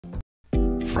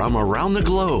from around the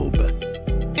globe.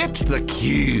 It's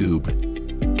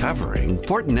theCUBE, covering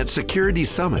Fortinet Security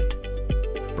Summit.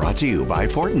 Brought to you by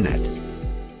Fortinet.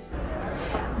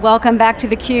 Welcome back to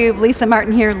theCUBE. Lisa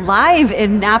Martin here, live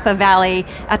in Napa Valley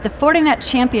at the Fortinet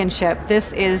Championship.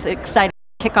 This is exciting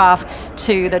kickoff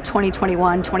to the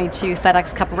 2021-22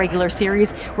 FedEx Cup Regular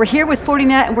Series. We're here with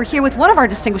Fortinet, and we're here with one of our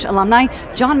distinguished alumni,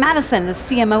 John Maddison, the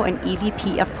CMO and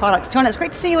EVP of Products. John, it's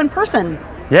great to see you in person.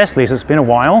 Yes, Lisa, it's been a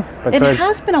while. But it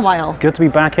has been a while. Good to be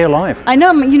back here live. I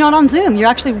know, you're not on Zoom. You're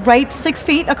actually right 6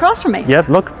 feet across from me. Yep,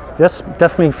 look, yes,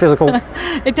 definitely physical.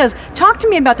 It does. Talk to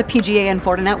me about the PGA and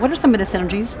Fortinet. What are some of the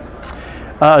synergies?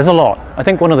 There's a lot. I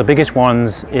think one of the biggest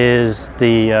ones is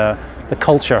the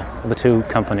culture of the two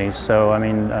companies. So, I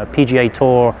mean, PGA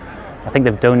Tour, I think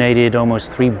they've donated almost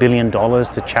 $3 billion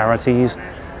to charities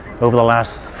over the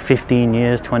last 15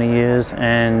 years, 20 years,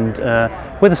 and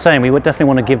we're the same. We would definitely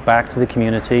want to give back to the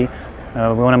community.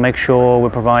 We want to make sure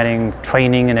we're providing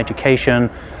training and education.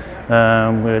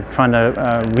 We're trying to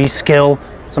reskill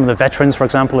some of the veterans, for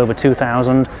example, over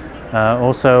 2,000.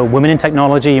 Also, women in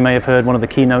technology, you may have heard one of the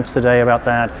keynotes today about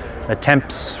that.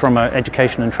 Attempts from an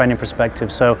education and training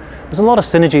perspective. So there's a lot of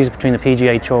synergies between the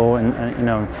PGA Tour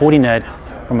and Fortinet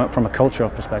from a cultural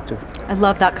perspective. I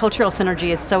love that. Cultural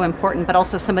synergy is so important, but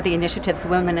also some of the initiatives,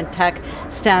 women in tech,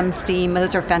 STEM, STEAM,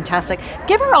 those are fantastic.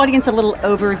 Give our audience a little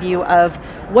overview of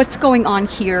what's going on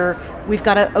here. We've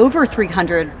got over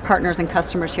 300 partners and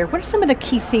customers here. What are some of the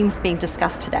key themes being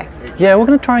discussed today? Yeah, we're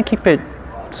going to try and keep it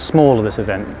small at this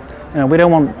event. We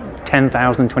don't want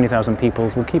 10,000, 20,000 people.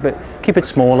 We'll keep it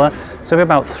smaller. So we have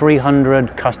about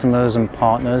 300 customers and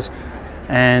partners.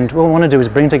 And what we want to do is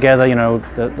bring together,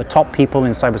 the top people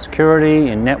in cybersecurity,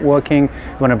 in networking.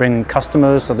 We want to bring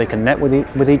customers so they can net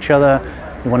with each other.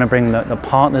 We want to bring the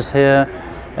partners here.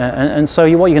 And so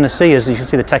what you're going to see is, you can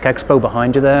see the Tech Expo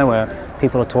behind you there, where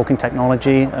people are talking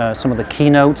technology. Some of the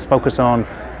keynotes focus on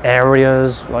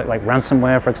areas like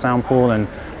ransomware, for example, and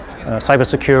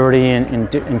cybersecurity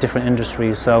in different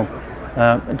industries. So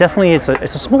definitely it's a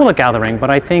smaller gathering, but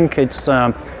I think it's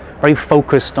very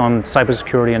focused on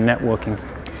cybersecurity and networking.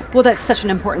 Well, that's such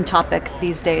an important topic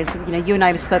these days. You and I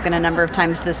have spoken a number of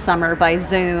times this summer by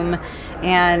Zoom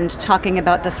and talking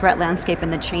about the threat landscape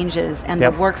and the changes and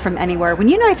the work from anywhere. When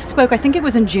you and I spoke, I think it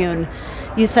was in June,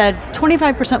 you said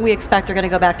 25% we expect are going to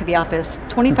go back to the office,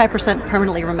 25%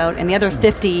 permanently remote, and the other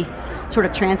 50 sort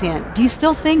of transient. Do you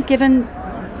still think, given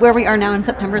where we are now in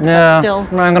September, that's still?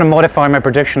 No, I'm going to modify my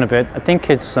prediction a bit. I think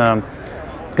it's going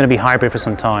to be hybrid for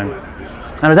some time.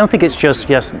 And I don't think it's just,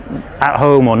 yes, at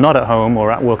home or not at home,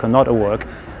 or at work or not at work.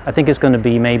 I think it's going to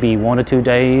be maybe 1 or 2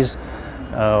 days,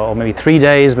 or maybe 3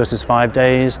 days versus 5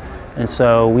 days. And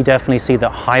so we definitely see the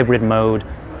hybrid mode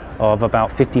of about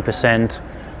 50%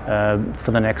 for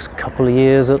the next couple of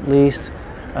years at least.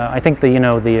 I think the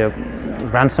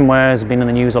ransomware has been in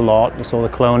the news a lot. We saw the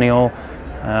Colonial.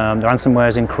 The ransomware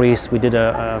has increased. We did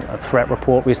a threat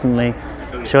report recently,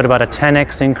 showed about a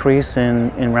 10x increase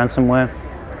in ransomware.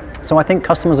 So I think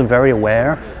customers are very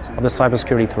aware of the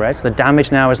cybersecurity threats. The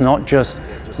damage now is not just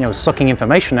sucking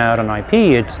information out on IP,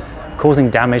 it's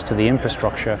causing damage to the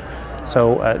infrastructure.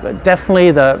 So definitely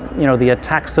the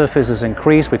attack surface has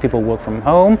increased with people work from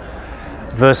home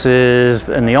versus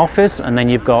in the office, and then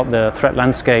you've got the threat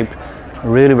landscape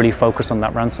really focused on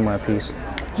that ransomware piece.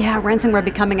 Yeah, ransomware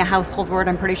becoming a household word.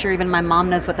 I'm pretty sure even my mom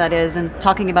knows what that is, and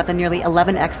talking about the nearly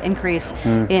 11x increase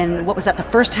in, what was that, the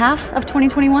first half of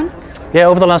 2021? Yeah,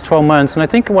 over the last 12 months, and I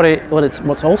think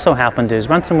what's also happened is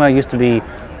ransomware used to be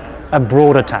a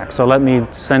broad attack. So let me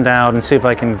send out and see if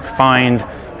I can find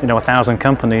 1,000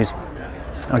 companies.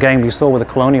 Again, we saw with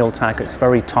the Colonial attack, it's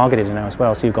very targeted now as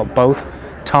well. So you've got both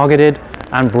targeted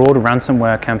and broad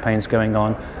ransomware campaigns going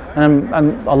on. And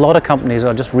a lot of companies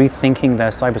are just rethinking their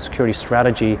cybersecurity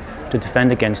strategy to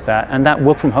defend against that. And that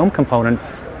work from home component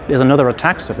is another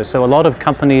attack surface. So a lot of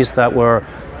companies that were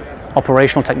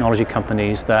operational technology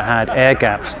companies that had air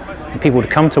gaps and people would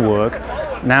come to work,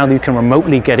 now you can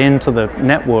remotely get into the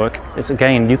network. It's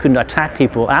again, you can attack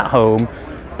people at home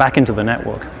back into the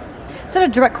network. Is that a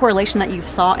direct correlation that you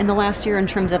saw in the last year in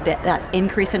terms of that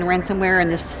increase in ransomware and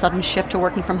this sudden shift to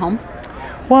working from home?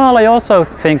 Well, I also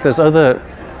think there's other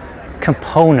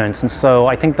components, and so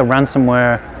I think the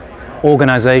ransomware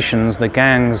organizations, the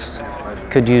gangs,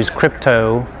 could use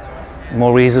crypto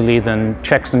more easily than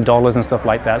checks and dollars and stuff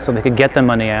like that, so they could get their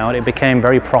money out. It became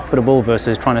very profitable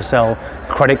versus trying to sell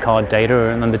credit card data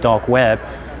and on the dark web.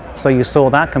 So you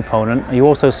saw that component. You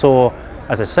also saw,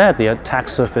 as I said, the attack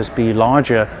surface be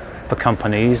larger for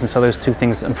companies, and so those two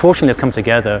things unfortunately have come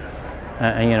together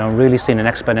and really seeing an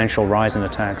exponential rise in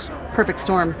attacks. Perfect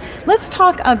storm. Let's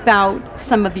talk about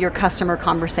some of your customer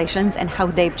conversations and how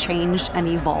they've changed and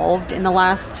evolved in the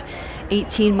last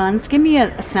 18 months. Give me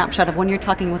a snapshot of when you're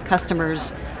talking with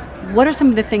customers. What are some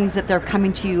of the things that they're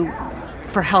coming to you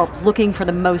for help, looking for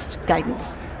the most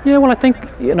guidance? Yeah, well, I think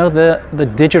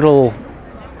the digital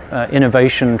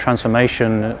innovation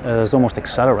transformation has almost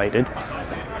accelerated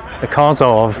because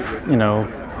of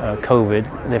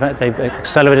COVID. They've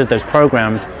accelerated those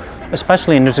programs,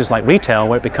 especially in industries like retail,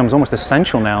 where it becomes almost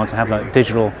essential now to have that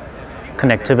digital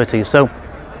connectivity. So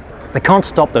they can't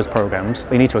stop those programs.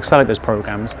 They need to accelerate those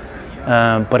programs.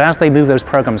 But as they move those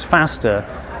programs faster,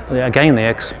 again, they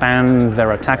expand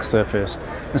their attack surface.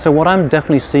 And so what I'm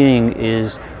definitely seeing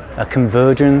is a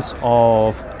convergence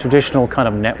of traditional kind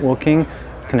of networking,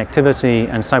 connectivity,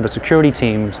 and cybersecurity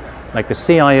teams, like the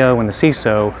CIO and the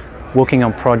CISO, working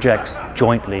on projects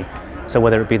jointly. So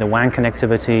whether it be the WAN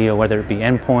connectivity, or whether it be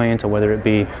endpoint, or whether it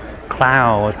be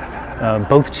cloud,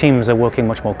 both teams are working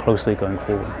much more closely going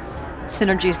forward.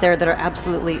 Synergies there that are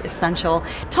absolutely essential.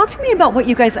 Talk to me about what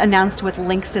you guys announced with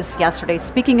Linksys yesterday.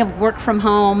 Speaking of work from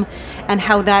home and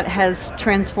how that has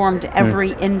transformed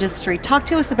every industry. Talk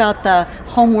to us about the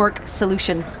homework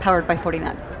solution powered by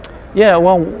Fortinet. Yeah,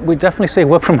 well, we definitely see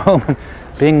work from home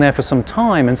being there for some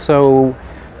time, and so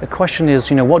the question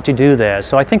is, what do you do there?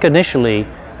 So I think initially,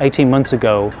 18 months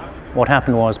ago, what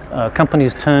happened was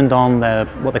companies turned on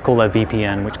what they call their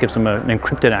VPN, which gives them an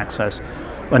encrypted access.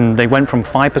 And they went from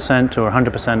 5% to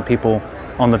 100% people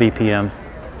on the VPN.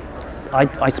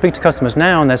 I speak to customers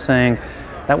now and they're saying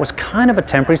that was kind of a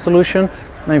temporary solution.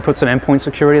 Then we put some endpoint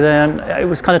security there, and it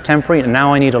was kind of temporary, and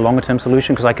now I need a longer term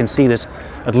solution because I can see this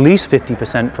at least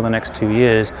 50% for the next 2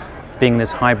 years being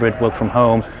this hybrid work from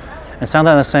home. And so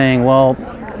now they're saying, well,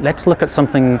 let's look at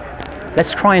something,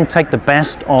 let's try and take the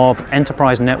best of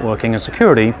enterprise networking and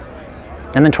security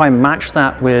and then try and match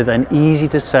that with an easy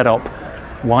to set up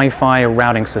Wi-Fi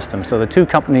routing system. So the two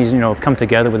companies, have come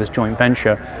together with this joint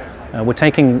venture. We're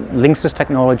taking Linksys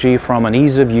technology from an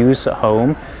ease of use at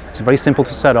home. It's very simple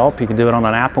to set up. You can do it on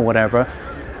an app or whatever.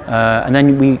 And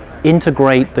then we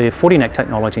integrate the Fortinet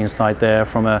technology inside there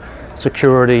from a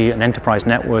security and enterprise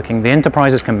networking. The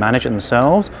enterprises can manage it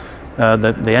themselves,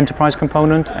 the enterprise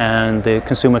component, and the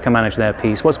consumer can manage their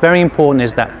piece. What's very important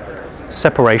is that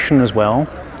separation as well.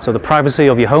 So the privacy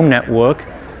of your home network,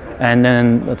 and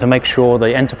then to make sure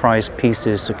the enterprise piece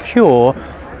is secure,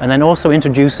 and then also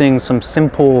introducing some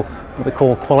simple, what we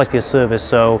call quality of service.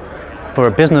 So for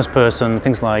a business person,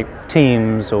 things like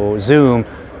Teams or Zoom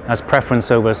has preference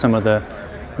over some of the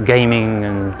gaming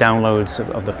and downloads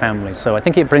of the family. So I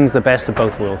think it brings the best of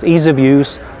both worlds, ease of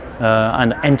use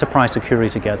and enterprise security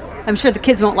together. I'm sure the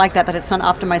kids won't like that it's not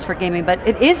optimized for gaming, but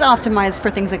it is optimized for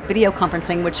things like video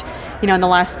conferencing, which, in the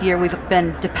last year we've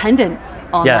been dependent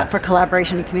on that for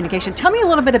collaboration and communication. Tell me a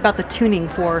little bit about the tuning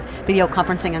for video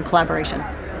conferencing and collaboration.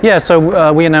 Yeah,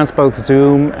 so we announced both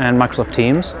Zoom and Microsoft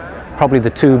Teams, probably the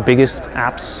two biggest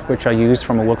apps which I use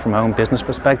from a work from home business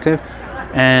perspective.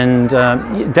 And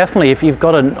definitely if you've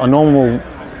got a normal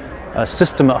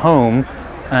system at home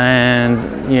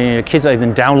and your kids are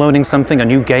even downloading something, a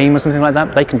new game or something like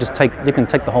that, they can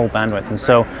take the whole bandwidth. And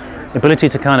so the ability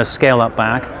to kind of scale that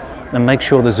back and make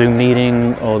sure the Zoom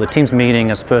meeting or the Teams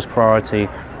meeting as first priority,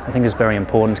 I think is very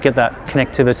important to get that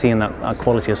connectivity and that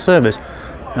quality of service,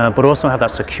 but also have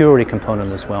that security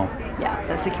component as well. Yeah,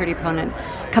 the security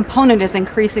component is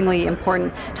increasingly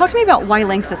important. Talk to me about why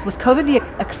Linksys. Was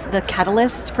COVID the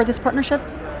catalyst for this partnership?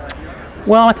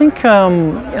 Well, I think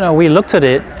we looked at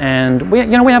it, and we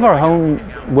have our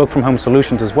own work from home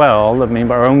solutions as well. I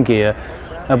mean, our own gear.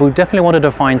 But we definitely wanted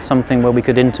to find something where we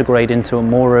could integrate into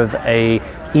more of a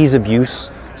ease of use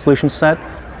solution set.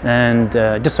 And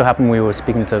just so happened we were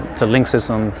speaking to Linksys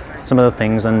on some other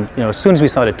things, and as soon as we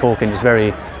started talking, it was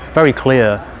very, very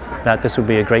clear that this would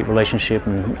be a great relationship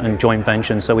and joint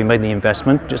venture. And so we made the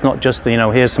investment. It's not just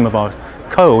here's some of our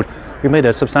code. We made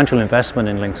a substantial investment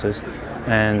in Linksys.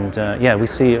 And we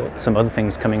see some other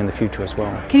things coming in the future as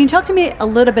well. Can you talk to me a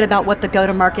little bit about what the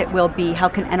go-to-market will be? How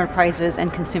can enterprises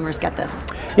and consumers get this?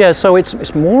 Yeah, so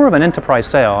it's more of an enterprise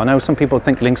sale. I know some people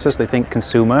think Linksys, they think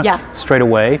consumer straight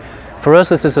away. For us,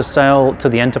 this is a sale to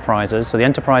the enterprises. So the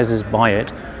enterprises buy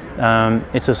it.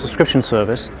 It's a subscription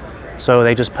service. So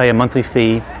they just pay a monthly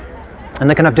fee. And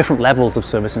they can have different levels of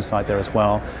service inside there as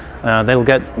well. They'll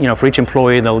get, for each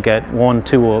employee, they'll get 1,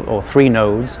 2, or 3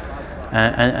 nodes.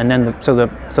 And then so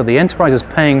the enterprise is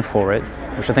paying for it,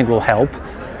 which I think will help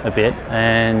a bit,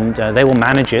 and they will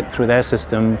manage it through their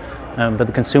system, but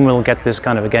the consumer will get this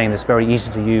kind of, again, this very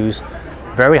easy to use,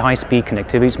 very high speed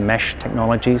connectivity, it's mesh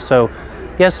technology. So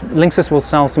yes, Linksys will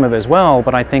sell some of it as well,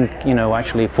 but I think,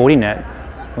 actually Fortinet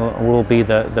will be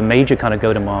the major kind of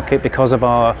go-to-market because of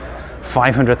our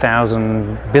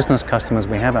 500,000 business customers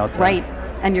we have out there. Right,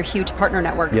 and your huge partner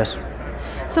network. Yes.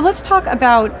 So let's talk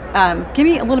about, give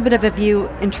me a little bit of a view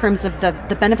in terms of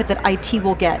the benefit that IT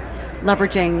will get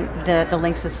leveraging the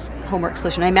Linksys homework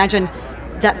solution. I imagine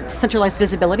that centralized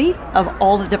visibility of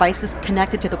all the devices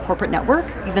connected to the corporate network,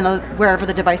 even though wherever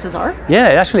the devices are?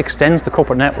 Yeah, it actually extends the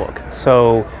corporate network.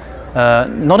 So,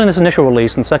 not in this initial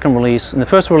release, in the second release. In the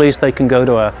first release, they can go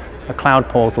to a cloud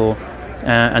portal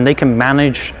and they can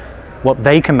manage what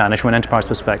they can manage from an enterprise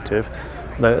perspective.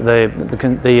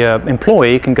 The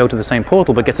employee can go to the same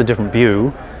portal but gets a different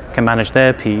view, can manage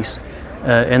their piece.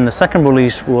 In the second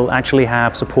release, we'll actually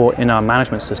have support in our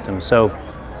management system. So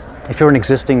if you're an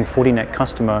existing Fortinet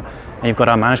customer and you've got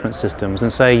our management systems,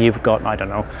 and say you've got, I don't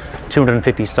know,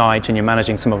 250 sites and you're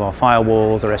managing some of our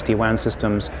firewalls or SD-WAN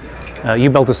systems,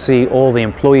 you'll be able to see all the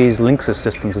employees' Linksys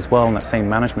systems as well in that same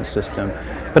management system.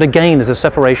 But again, there's a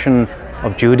separation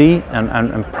of duty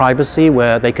and privacy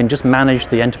where they can just manage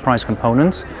the enterprise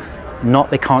components.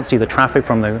 They can't see the traffic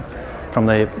from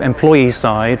the employee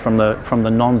side, from the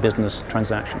non-business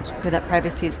transactions. Okay, that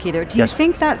privacy is key there. Do you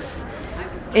think that's,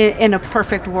 in a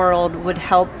perfect world, would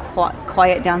help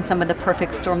quiet down some of the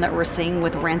perfect storm that we're seeing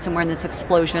with ransomware and this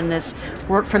explosion, this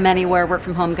work from anywhere, work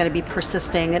from home going to be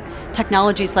persisting?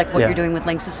 Technologies like what you're doing with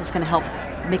Linksys is going to help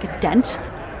make a dent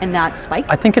in that spike?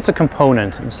 I think it's a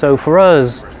component. And so for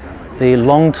us, the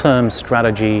long-term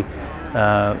strategy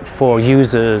for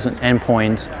users and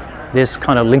endpoints, this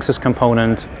kind of Linksys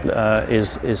component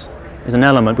is an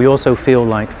element. We also feel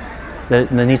like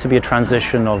there needs to be a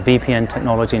transition of VPN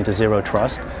technology into zero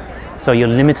trust. So you're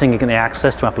limiting the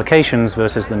access to applications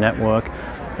versus the network.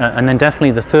 And then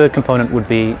definitely the third component would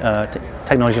be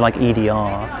technology like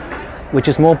EDR, which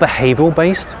is more behavioral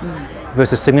based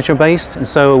versus signature based. And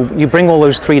so you bring all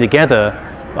those three together,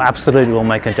 absolutely will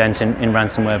make a dent in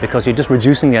ransomware, because you're just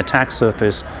reducing the attack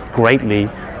surface greatly,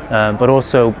 but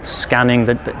also scanning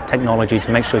the technology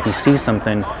to make sure if you see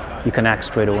something, you can act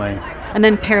straight away. And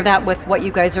then pair that with what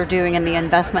you guys are doing and the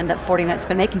investment that Fortinet's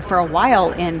been making for a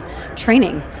while in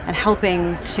training and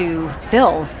helping to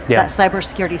fill that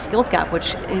cybersecurity skills gap,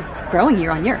 which is growing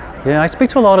year on year. Yeah, I speak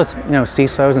to a lot of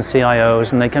CISOs and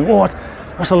CIOs, and they can,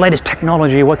 what's the latest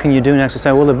technology? What can you do next? I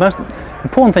say, well, the most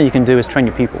important thing you can do is train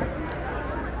your people.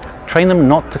 Train them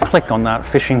not to click on that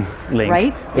phishing link.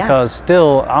 Right, because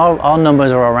still our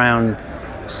numbers are around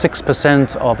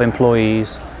 6% of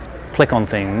employees click on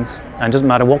things, and it doesn't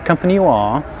matter what company you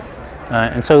are.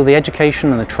 And so the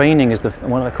education and the training is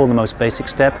what I call the most basic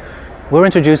step. We're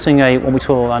introducing what we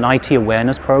call an IT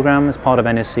awareness program as part of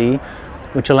NSE,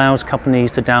 which allows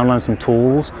companies to download some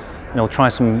tools. They'll try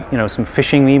some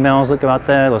phishing emails that go out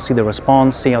there. They'll see the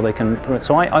response, see how they can.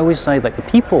 So I always say that the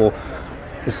people,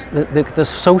 the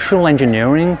social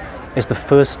engineering is the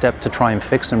first step to try and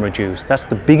fix and reduce. That's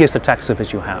the biggest attack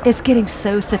surface you have. It's getting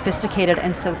so sophisticated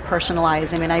and so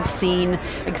personalized. I mean, I've seen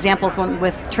examples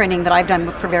with training that I've done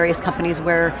for various companies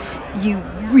where you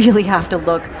really have to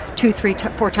look 2, 3,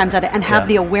 4 times at it and have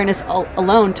the awareness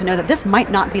alone to know that this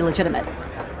might not be legitimate.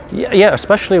 Yeah,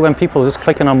 especially when people are just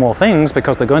clicking on more things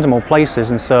because they're going to more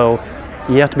places, and so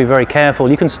you have to be very careful.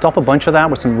 You can stop a bunch of that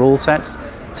with some rule sets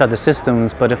inside the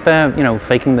systems, but if they're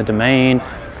faking the domain,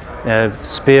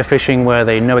 spear phishing where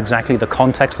they know exactly the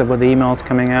context of where the email's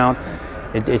coming out,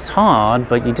 it's hard,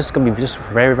 but you just got to be just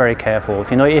very, very careful.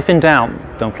 If in doubt,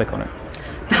 don't click on it.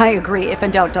 I agree. If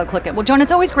in doubt, don't click it. Well, John,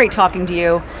 it's always great talking to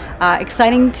you.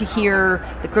 Exciting to hear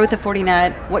the growth of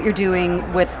Fortinet, what you're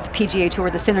doing with the PGA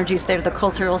Tour, the synergies there, the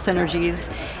cultural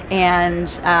synergies, and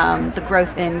the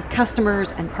growth in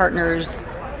customers and partners.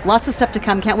 Lots of stuff to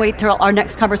come. Can't wait till our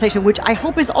next conversation, which I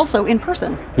hope is also in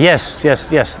person. Yes.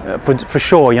 For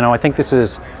sure. I think this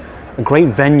is a great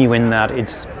venue in that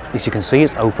it's, as you can see,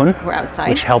 it's open. We're outside,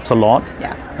 which helps a lot.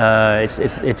 Yeah.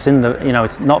 It's in the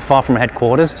it's not far from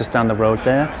headquarters, just down the road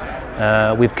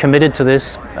there. We've committed to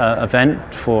this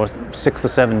event for 6 to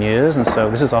 7 years, and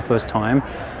so this is our first time.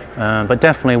 But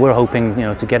definitely, we're hoping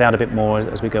to get out a bit more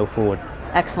as we go forward.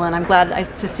 Excellent. I'm glad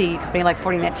to see a company like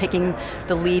Fortinet taking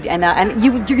the lead. And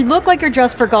you look like you're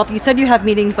dressed for golf. You said you have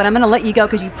meetings, but I'm going to let you go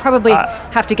because you probably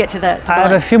have to get to the I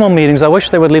have a few more meetings. I wish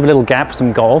they would leave a little gap for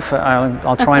some golf.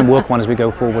 I'll try and work one as we go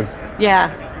forward.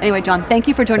 Yeah. Anyway, John, thank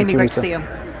you for joining me. Great to see you.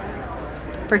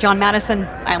 For John Maddison,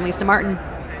 I'm Lisa Martin.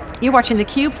 You're watching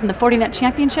theCUBE from the Fortinet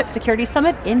Championship Security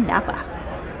Summit in Napa.